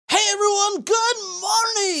everyone, good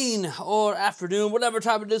morning or afternoon, whatever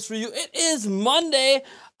time it is for you. It is Monday,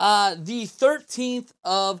 the 13th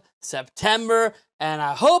of September, and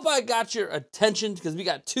I hope I got your attention because we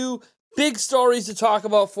got two big stories to talk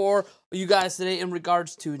about for you guys today in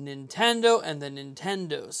regards to Nintendo and the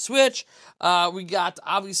Nintendo Switch. We got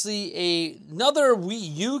obviously another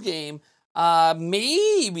Wii U game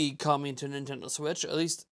maybe coming to Nintendo Switch. At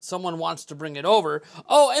least someone wants to bring it over.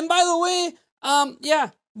 Oh, and by the way,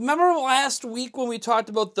 yeah, remember last week when we talked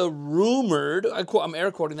about the rumored, I'm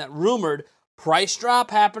air quoting that, rumored price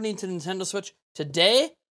drop happening to Nintendo Switch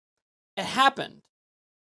today? It happened.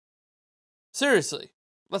 Seriously,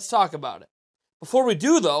 let's talk about it. Before we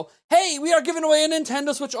do, though, hey, we are giving away a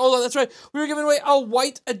Nintendo Switch OLED. That's right, we are giving away a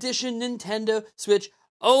white edition Nintendo Switch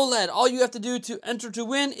OLED. All you have to do to enter to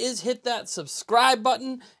win is hit that subscribe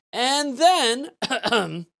button and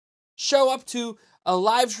then show up to a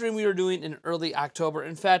live stream we were doing in early October.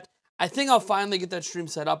 In fact, I think I'll finally get that stream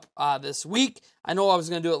set up this week. I know I was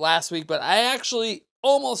going to do it last week, but I actually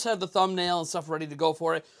almost had the thumbnail and stuff ready to go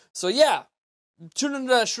for it. So yeah, tune into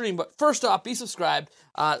that stream. But first off, be subscribed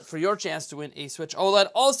for your chance to win a Switch OLED.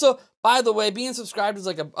 Also, by the way, being subscribed is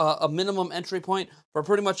like a minimum entry point for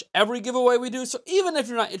pretty much every giveaway we do. So even if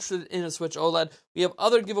you're not interested in a Switch OLED, we have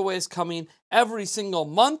other giveaways coming every single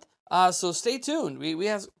month. So stay tuned. We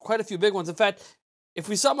have quite a few big ones. In fact, if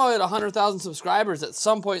we somehow hit 100,000 subscribers at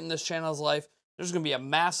some point in this channel's life, there's going to be a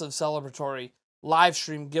massive celebratory live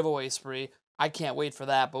stream giveaway spree. I can't wait for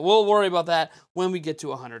that, but we'll worry about that when we get to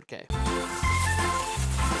 100K.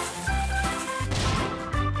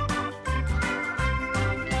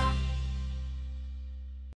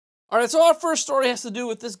 All right, so our first story has to do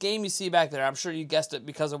with this game you see back there. I'm sure you guessed it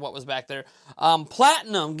because of what was back there.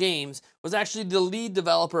 Platinum Games was actually the lead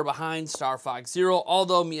developer behind Star Fox Zero,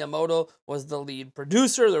 although Miyamoto was the lead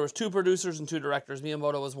producer. There was two producers and two directors.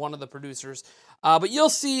 Miyamoto was one of the producers. But you'll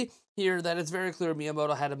see here that it's very clear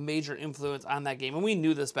Miyamoto had a major influence on that game, and we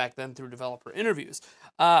knew this back then through developer interviews.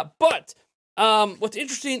 But what's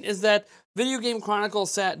interesting is that Video Game Chronicle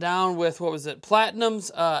sat down with, what was it,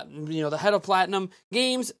 Platinum's, the head of Platinum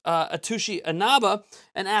Games, Atsushi Inaba,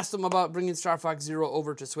 and asked him about bringing Star Fox Zero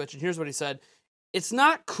over to Switch. And here's what he said. It's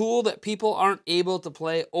not cool that people aren't able to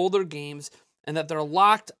play older games and that they're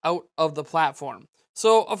locked out of the platform.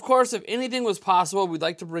 So, of course, if anything was possible, we'd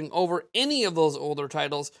like to bring over any of those older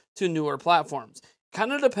titles to newer platforms.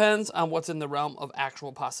 Kind of depends on what's in the realm of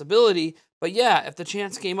actual possibility. But yeah, if the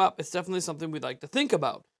chance came up, it's definitely something we'd like to think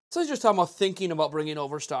about. So he's just talking about thinking about bringing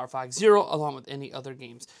over Star Fox Zero along with any other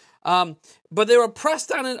games. But they were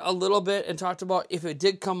pressed on it a little bit and talked about if it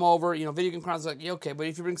did come over, Video Game Chronicle's like, yeah, okay, but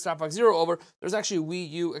if you bring Star Fox Zero over, there's actually Wii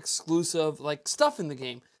U exclusive stuff in the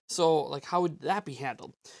game. So how would that be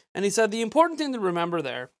handled? And he said the important thing to remember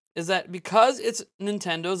there is that because it's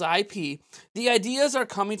Nintendo's IP, the ideas are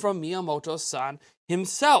coming from Miyamoto-san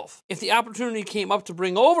himself. If the opportunity came up to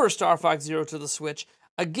bring over Star Fox Zero to the Switch,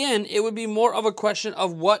 again, it would be more of a question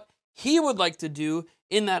of what he would like to do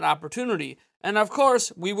in that opportunity. And of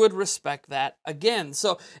course, we would respect that again.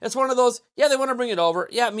 So it's one of those, yeah, they want to bring it over.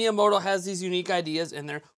 Yeah, Miyamoto has these unique ideas in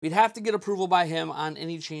there. We'd have to get approval by him on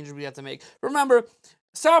any changes we have to make. Remember,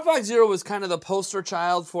 Star Fox Zero was kind of the poster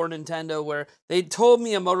child for Nintendo where they told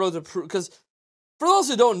Miyamoto to prove, because for those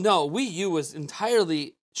who don't know, Wii U was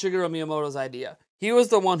entirely Shigeru Miyamoto's idea. He was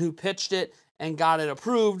the one who pitched it and got it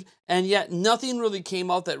approved, and yet nothing really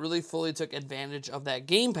came out that really fully took advantage of that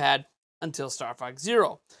gamepad until Star Fox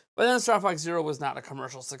Zero. But then Star Fox Zero was not a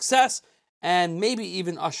commercial success, and maybe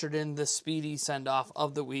even ushered in the speedy send-off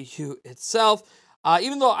of the Wii U itself.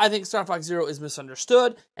 Even though I think Star Fox Zero is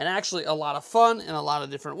misunderstood and actually a lot of fun in a lot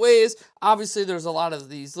of different ways, obviously there's a lot of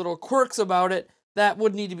these little quirks about it that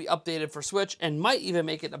would need to be updated for Switch and might even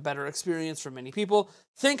make it a better experience for many people.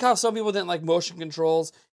 Think how some people didn't like motion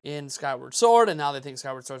controls in Skyward Sword, and now they think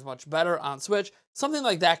Skyward Sword is much better on Switch. Something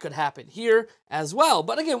like that could happen here as well.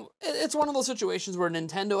 But again, it's one of those situations where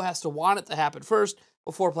Nintendo has to want it to happen first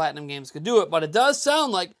before Platinum Games could do it. But it does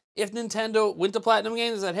sound like if Nintendo went to Platinum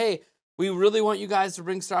Games and said, hey, we really want you guys to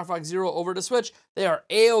bring Star Fox Zero over to Switch, they are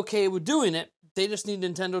A-okay with doing it. They just need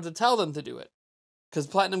Nintendo to tell them to do it. Because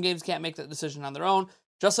Platinum Games can't make that decision on their own,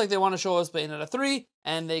 just like they want to show us Bayonetta 3,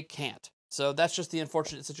 and they can't. So that's just the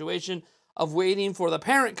unfortunate situation of waiting for the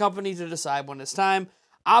parent company to decide when it's time.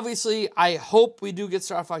 Obviously, I hope we do get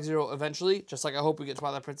Star Fox Zero eventually, just like I hope we get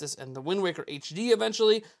Twilight Princess and the Wind Waker HD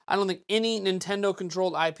eventually. I don't think any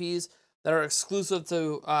Nintendo-controlled IPs that are exclusive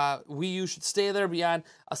to Wii U should stay there beyond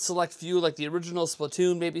a select few, like the original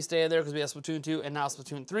Splatoon maybe stay there because we have Splatoon 2 and now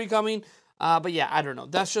Splatoon 3 coming. But yeah, I don't know.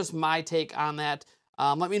 That's just my take on that.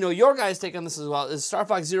 Let me know your guys' take on this as well. Is Star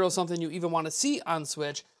Fox Zero something you even want to see on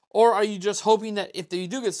Switch? Or are you just hoping that if you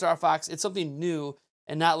do get Star Fox, it's something new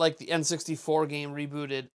and not like the N64 game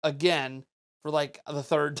rebooted again for like the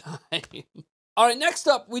third time? All right, next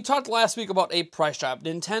up, we talked last week about a price drop.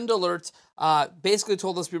 Nintendo Alerts basically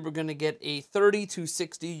told us we were going to get a 30 to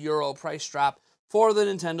 60 euro price drop for the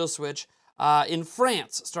Nintendo Switch in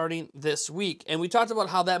France starting this week. And we talked about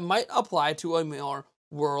how that might apply to a more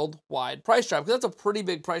worldwide price drop, because that's a pretty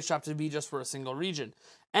big price drop to be just for a single region.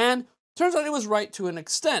 And turns out it was right to an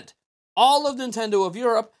extent. All of Nintendo of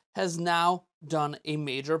Europe has now done a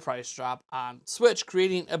major price drop on Switch,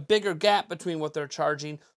 creating a bigger gap between what they're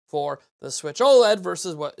charging for the Switch OLED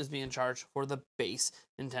versus what is being charged for the base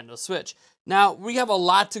Nintendo Switch. Now, we have a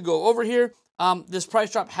lot to go over here. This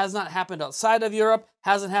price drop has not happened outside of Europe,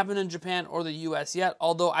 hasn't happened in Japan or the US yet,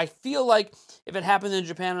 although I feel like if it happened in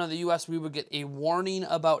Japan or the US, we would get a warning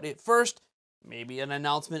about it first, maybe an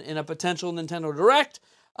announcement in a potential Nintendo Direct.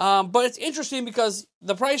 But it's interesting because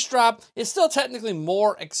the price drop is still technically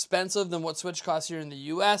more expensive than what Switch costs here in the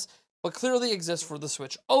US, but clearly exists for the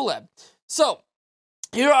Switch OLED. So,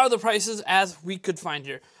 here are the prices as we could find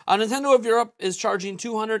here. Nintendo of Europe is charging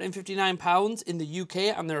 £259 in the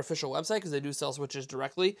UK on their official website, because they do sell Switches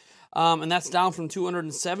directly. And that's down from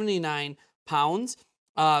 £279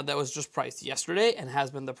 that was just priced yesterday and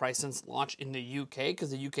has been the price since launch in the UK,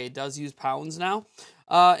 because the UK does use pounds now.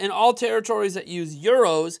 In all territories that use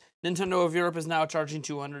euros, Nintendo of Europe is now charging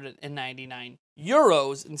 299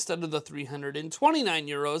 euros instead of the 329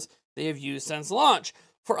 euros they have used since launch.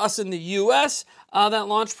 For us in the US, that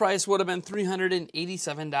launch price would have been $387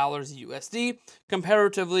 USD.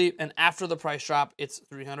 Comparatively, and after the price drop, it's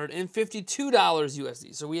 $352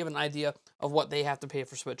 USD. So we have an idea of what they have to pay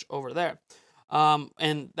for Switch over there.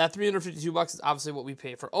 And that $352 is obviously what we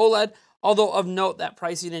pay for OLED. Although of note, that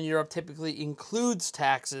pricing in Europe typically includes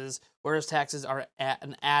taxes, whereas taxes are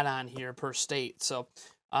an add-on here per state. So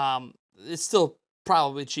it's still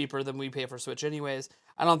probably cheaper than we pay for Switch anyways.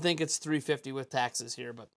 I don't think it's $350 with taxes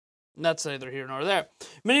here, but that's neither here nor there.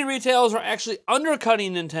 Many retailers are actually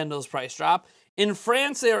undercutting Nintendo's price drop. In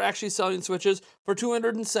France, they are actually selling Switches for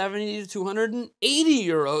 270 to 280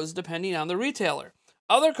 euros, depending on the retailer.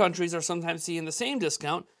 Other countries are sometimes seeing the same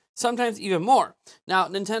discount, sometimes even more. Now,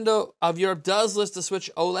 Nintendo of Europe does list the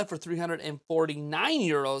Switch OLED for 349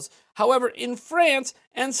 euros. However, in France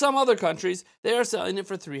and some other countries, they are selling it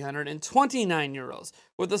for 329 euros,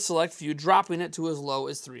 with a select few dropping it to as low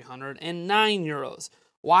as 309 euros.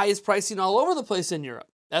 Why is pricing all over the place in Europe?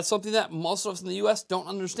 That's something that most of us in the US don't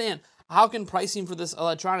understand. How can pricing for this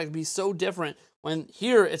electronic be so different when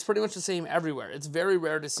here it's pretty much the same everywhere? It's very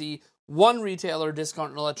rare to see one retailer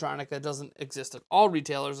discount an electronic that doesn't exist at all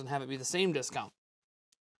retailers and have it be the same discount.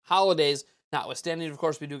 Holidays notwithstanding, of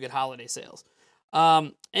course, we do get holiday sales.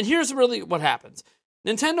 And here's really what happens.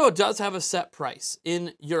 Nintendo does have a set price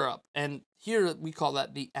in Europe, and here we call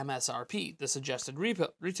that the MSRP, the suggested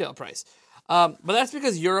retail price. But that's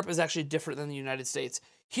because Europe is actually different than the United States.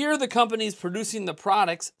 Here, the companies producing the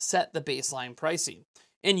products set the baseline pricing.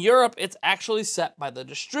 In Europe, it's actually set by the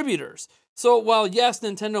distributors. So while, yes,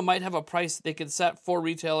 Nintendo might have a price they could set for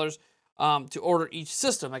retailers to order each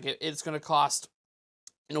system, like it's going to cost,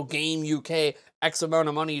 Game UK X amount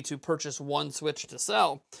of money to purchase one Switch to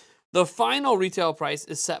sell, the final retail price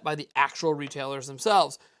is set by the actual retailers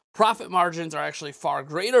themselves. Profit margins are actually far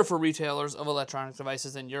greater for retailers of electronic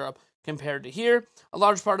devices in Europe compared to here. A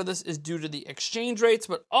large part of this is due to the exchange rates,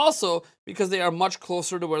 but also because they are much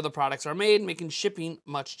closer to where the products are made, making shipping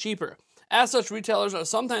much cheaper. As such, retailers are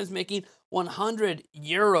sometimes making 100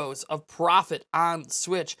 euros of profit on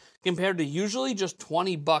Switch compared to usually just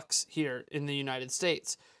 20 bucks here in the United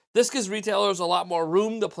States. This gives retailers a lot more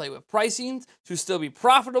room to play with pricing to still be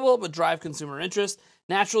profitable but drive consumer interest.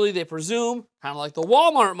 Naturally, they presume, kind of like the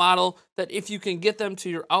Walmart model, that if you can get them to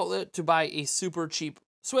your outlet to buy a super cheap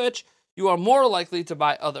Switch, you are more likely to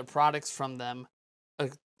buy other products from them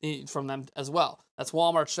as well. That's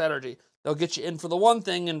Walmart's strategy. They'll get you in for the one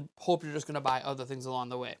thing and hope you're just going to buy other things along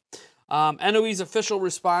the way. NOE's official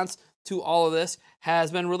response to all of this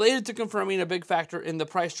has been related to confirming a big factor in the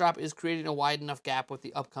price drop is creating a wide enough gap with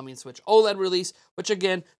the upcoming Switch OLED release, which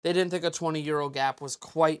again, they didn't think a 20 euro gap was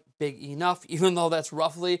quite big enough, even though that's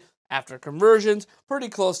roughly, after conversions, pretty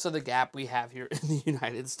close to the gap we have here in the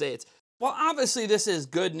United States. Well, obviously, this is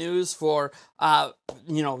good news for,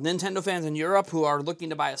 Nintendo fans in Europe who are looking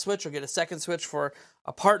to buy a Switch or get a second Switch for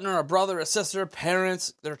a partner, a brother, a sister,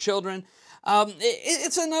 parents, their children.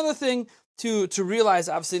 It's another thing to realize,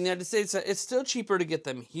 obviously, in the United States, that it's still cheaper to get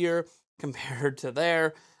them here compared to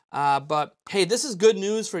there. But, hey, this is good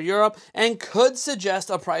news for Europe and could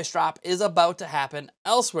suggest a price drop is about to happen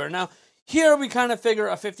elsewhere. Now, here we kind of figure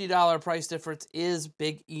a $50 price difference is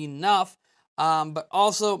big enough, but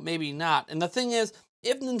also maybe not. And the thing is,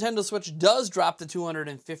 if Nintendo Switch does drop to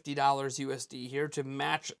 $250 USD here to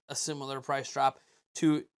match a similar price drop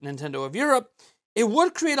to Nintendo of Europe, it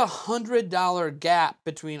would create a $100 gap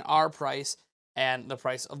between our price and the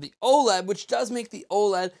price of the OLED, which does make the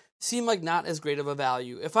OLED seem like not as great of a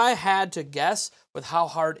value. If I had to guess with how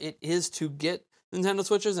hard it is to get Nintendo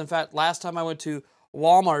Switches, in fact, last time I went to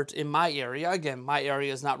Walmart in my area, again, my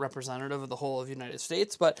area is not representative of the whole of the United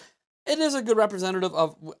States, but it is a good representative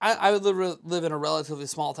of, I live in a relatively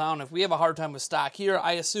small town. If we have a hard time with stock here,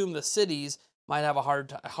 I assume the cities might have a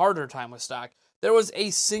harder time with stock. There was a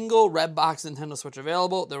single red box Nintendo Switch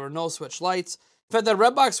available. There were no Switch Lites. In fact, that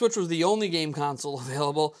red box Switch was the only game console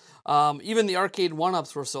available. Even the arcade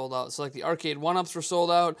 1-ups were sold out. So like the arcade 1-ups were sold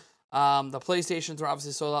out. The PlayStations were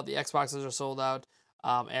obviously sold out. The Xboxes are sold out.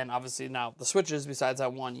 And obviously now the Switches besides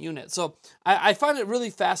that one unit. So I find it really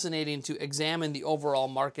fascinating to examine the overall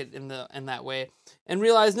market in that way and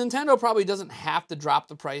realize Nintendo probably doesn't have to drop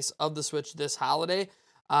the price of the Switch this holiday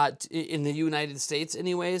in the United States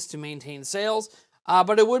anyways to maintain sales.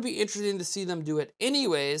 But it would be interesting to see them do it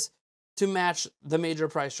anyways to match the major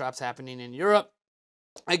price drops happening in Europe.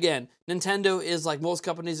 Again, Nintendo is like most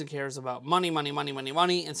companies and cares about money, money, money, money,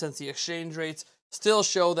 money. And since the exchange rates still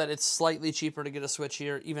show that it's slightly cheaper to get a Switch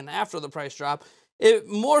here even after the price drop, it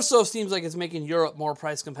more so seems like it's making Europe more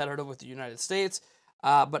price competitive with the United States.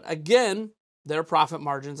 But again, their profit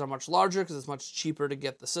margins are much larger because it's much cheaper to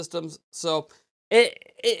get the systems. So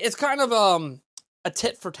it's kind of a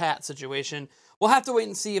tit-for-tat situation. We'll have to wait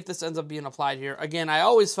and see if this ends up being applied here. Again, I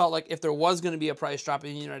always felt like if there was going to be a price drop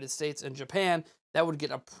in the United States and Japan, that would get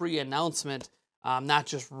a pre-announcement, not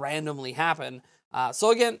just randomly happen. So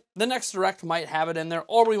again, the next Direct might have it in there,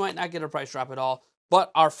 or we might not get a price drop at all.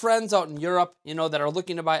 But our friends out in Europe, you know, that are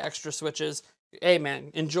looking to buy extra Switches, hey man,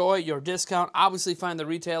 enjoy your discount. Obviously find the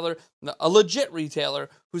retailer, a legit retailer,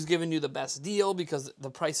 who's giving you the best deal because the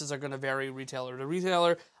prices are going to vary retailer to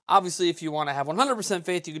retailer. Obviously, if you want to have 100%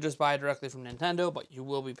 faith, you could just buy it directly from Nintendo, but you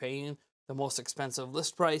will be paying the most expensive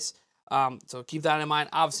list price. So keep that in mind,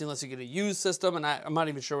 obviously, unless you get a used system, and I'm not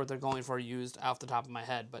even sure what they're going for used off the top of my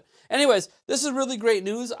head. But anyways, this is really great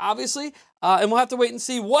news, obviously, and we'll have to wait and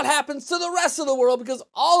see what happens to the rest of the world, because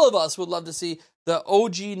all of us would love to see the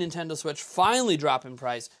OG Nintendo Switch finally drop in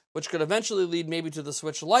price, which could eventually lead maybe to the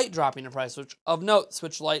Switch Lite dropping in price, which, of note,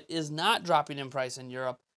 Switch Lite is not dropping in price in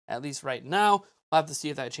Europe, at least right now. We'll have to see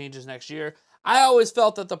if that changes next year. I always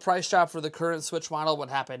felt that the price drop for the current Switch model would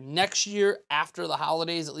happen next year after the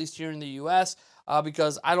holidays, at least here in the US,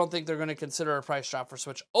 because I don't think they're going to consider a price drop for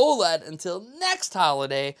Switch OLED until next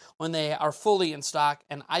holiday when they are fully in stock,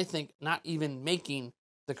 and I think not even making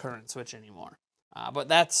the current Switch anymore. But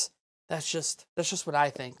that's just what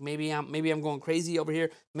I think. Maybe I'm going crazy over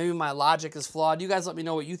here. Maybe my logic is flawed. You guys let me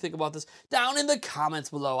know what you think about this down in the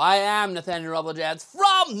comments below. I am Nathaniel Rubblejads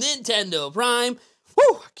from Nintendo Prime.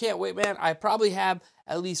 Whew, I can't wait, man. I probably have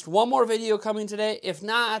at least one more video coming today. If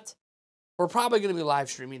not, we're probably going to be live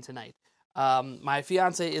streaming tonight. My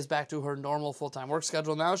fiance is back to her normal full-time work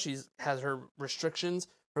schedule now. She has her restrictions,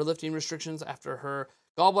 her lifting restrictions after her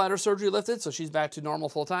gallbladder surgery lifted, so she's back to normal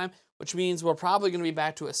full-time, which means we're probably going to be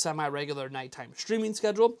back to a semi-regular nighttime streaming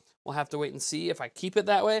schedule. We'll have to wait and see if I keep it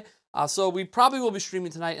that way. So we probably will be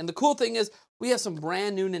streaming tonight. And the cool thing is we have some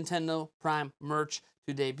brand new Nintendo Prime merch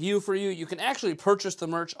to debut for you. You can actually purchase the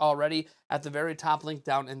merch already at the very top link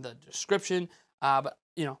down in the description. But,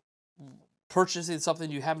 you know, purchasing something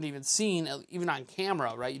you haven't even seen, even on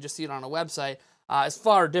camera, right? You just see it on a website. It's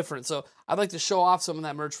far different. So I'd like to show off some of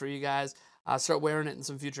that merch for you guys. Start wearing it in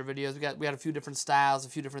some future videos. We got a few different styles, a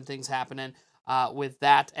few different things happening with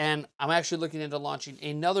that. And I'm actually looking into launching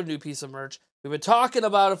another new piece of merch. We've been talking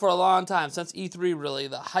about it for a long time, since E3 really,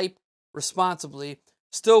 the hype responsibly.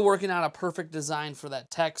 Still working on a perfect design for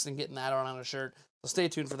that text and getting that on a shirt. So stay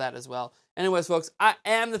tuned for that as well. Anyways, folks, I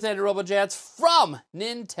am Nathaniel Rubblejads from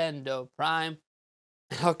Nintendo Prime.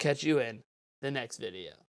 I'll catch you in the next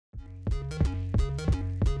video.